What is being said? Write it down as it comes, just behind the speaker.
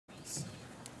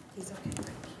He's okay right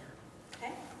here.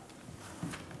 Okay?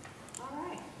 All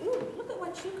right. Ooh, look at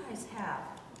what you guys have.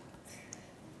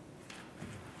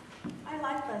 I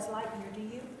like Buzz Lightyear. Do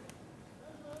you?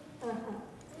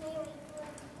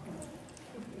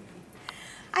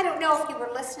 I don't know if you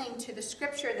were listening to the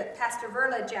scripture that Pastor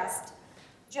Verla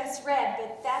just read,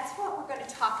 but that's what we're going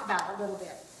to talk about a little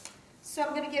bit. So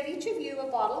I'm going to give each of you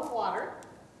a bottle of water.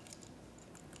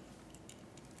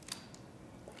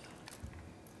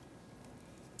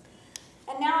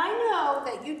 And now I know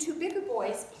that you two bigger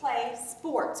boys play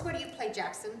sports. What do you play,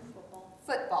 Jackson? Football.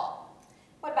 Football.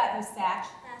 What about you, Satch?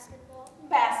 Basketball.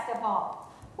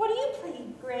 Basketball. What do you play,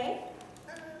 Greg?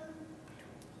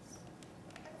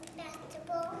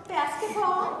 Basketball.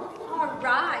 Basketball? All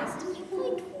right. You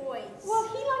play toys. Well,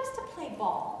 he likes to play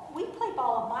ball. We play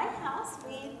ball at my house.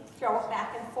 We throw it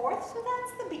back and forth, so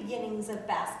that's the beginnings of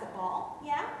basketball.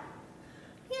 Yeah?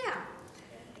 Yeah.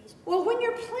 Well, when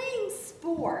you're playing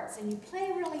sports and you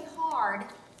play really hard,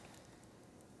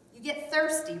 you get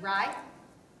thirsty, right?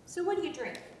 So what do you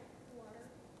drink? Water.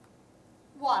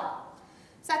 Water.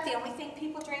 Is that the only thing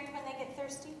people drink when they get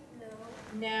thirsty?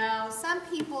 No. No, some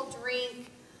people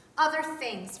drink other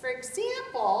things. For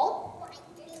example,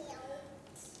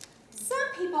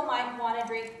 some people might want to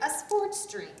drink a sports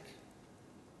drink.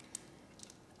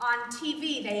 On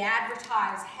TV, they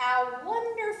advertise how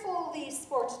wonderful these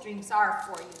sports drinks are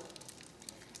for you,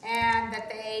 and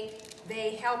that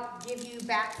they help give you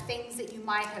back things that you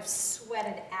might have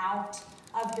sweated out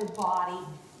of your body,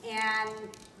 and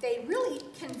they really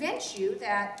convince you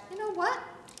that, you know what,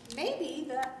 maybe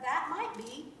that might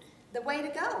be the way to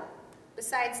go.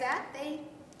 Besides that, they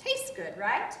taste good,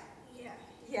 right? Yeah.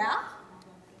 Yeah?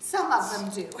 Some of them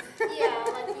do. Yeah,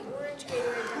 like the orange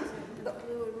Gatorade doesn't. The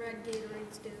blue and red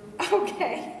Gatorades do.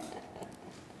 Okay.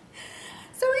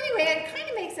 So anyway, it kind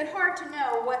of makes it hard to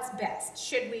know what's best.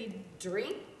 Should we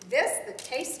drink this that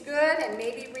tastes good and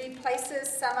maybe replaces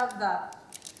some of the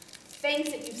things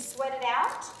that you've sweated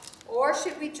out? Or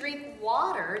should we drink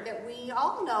water that we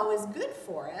all know is good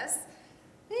for us?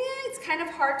 It's kind of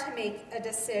hard to make a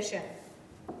decision.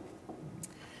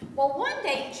 Well, one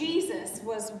day Jesus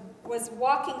was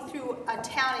walking through a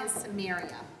town in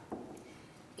Samaria,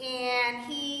 and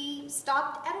he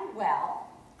stopped at a well,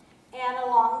 and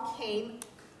along came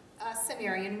a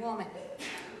Samaritan woman,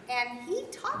 and he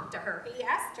talked to her. He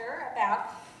asked her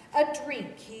about a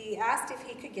drink. He asked if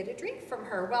he could get a drink from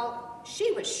her. Well,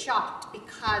 she was shocked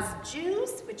because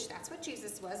Jews, which that's what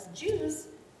Jesus was, Jews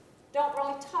don't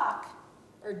really talk,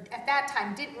 or at that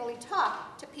time didn't really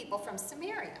talk to people from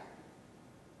Samaria.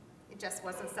 It just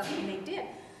wasn't something they did.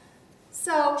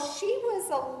 So she was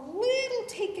a little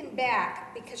taken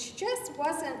back because she just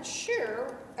wasn't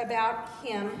sure about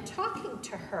him talking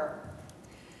to her.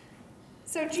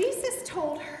 So Jesus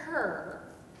told her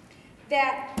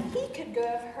that he could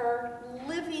give her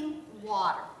living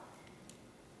water.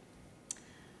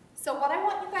 So what I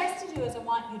want you guys to do is I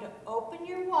want you to open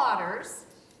your waters,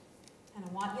 and I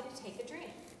want you to take a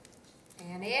drink.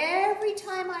 And every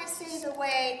time I say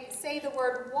the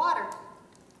word water,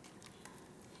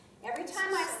 every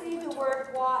time I say the word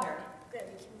water,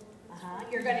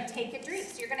 you're going to take a drink.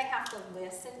 So you're going to have to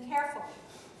listen carefully.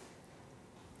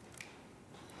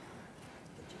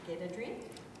 Did you get a drink?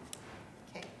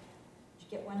 Okay. Did you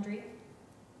get one drink?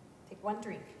 Take one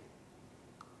drink.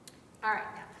 All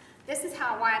right, now, this is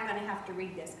why I'm going to have to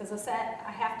read this, because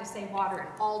I have to say water in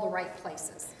all the right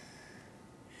places.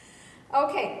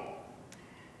 Okay.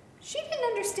 She didn't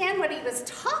understand what he was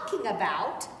talking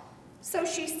about, so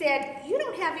she said, "You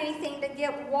don't have anything to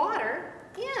get water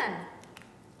in."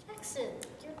 Jackson,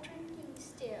 you're drinking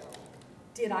still.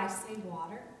 Did I say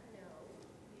water?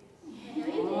 No.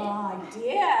 Oh, I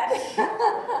did.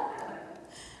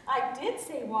 I did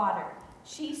say water.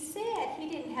 She said he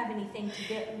didn't have anything to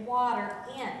get water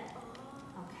in.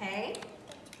 Okay?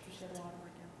 You said water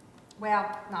again.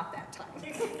 Well, not that time.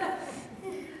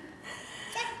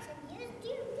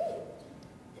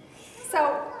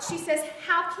 So she says,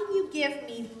 "How can you give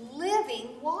me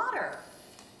living water?"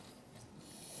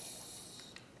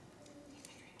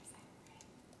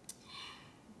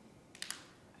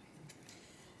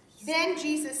 Then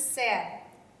Jesus said,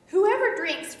 "Whoever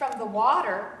drinks from the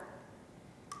water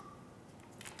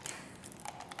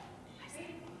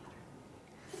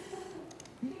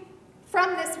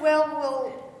from this well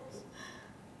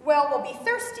will be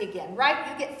thirsty again," right?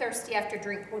 You get thirsty after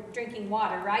drinking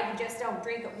water, right? You just don't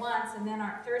drink it once and then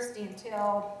aren't thirsty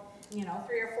until, 3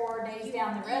 or 4 days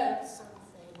down the road.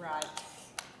 Right.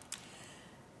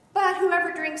 But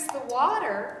whoever drinks the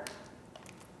water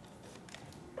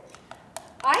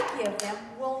I give them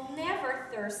will never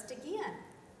thirst again.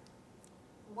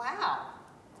 Wow.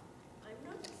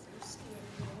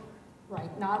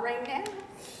 Right, not right now.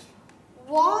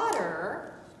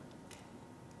 Water.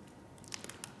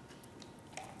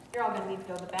 You're all going to need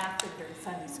to go to the bathroom during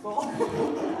Sunday school.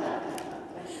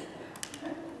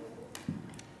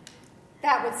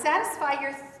 That would satisfy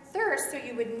your thirst so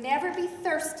you would never be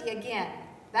thirsty again.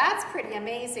 That's pretty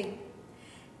amazing.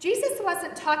 Jesus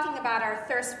wasn't talking about our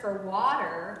thirst for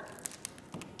water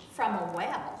from a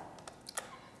well.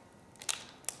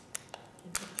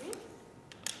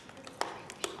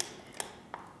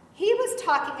 He was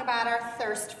talking about our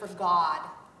thirst for God.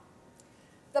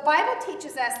 The Bible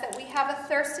teaches us that we have a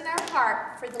thirst in our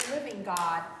heart for the living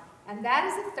God, and that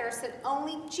is a thirst that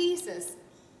only Jesus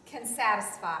can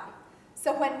satisfy.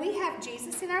 So when we have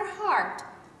Jesus in our heart,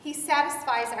 he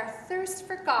satisfies our thirst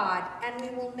for God, and we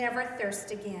will never thirst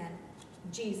again.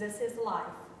 Jesus is life,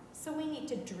 so we need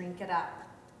to drink it up.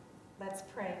 Let's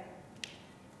pray.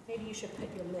 Maybe you should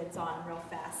put your lids on real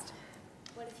fast.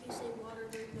 What if you say water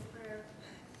during the prayer?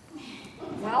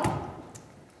 Well,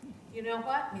 you know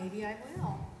what? Maybe I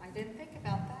will. I didn't think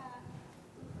about that.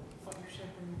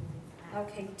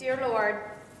 Okay, dear Lord,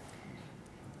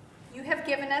 you have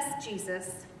given us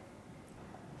Jesus,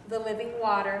 the living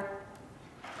water.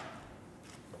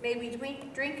 May we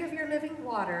drink of your living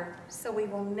water so we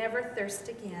will never thirst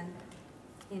again.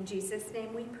 In Jesus'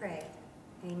 name we pray.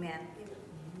 Amen.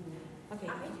 Okay,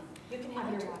 you can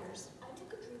have your waters. I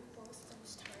took a drink both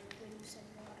those times when you said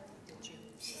water. Did you?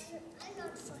 I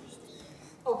got thirsty.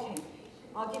 Okay,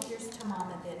 I'll give yours to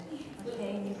Mama then.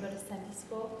 Okay, and you go to Sunday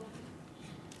school?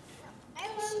 I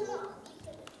love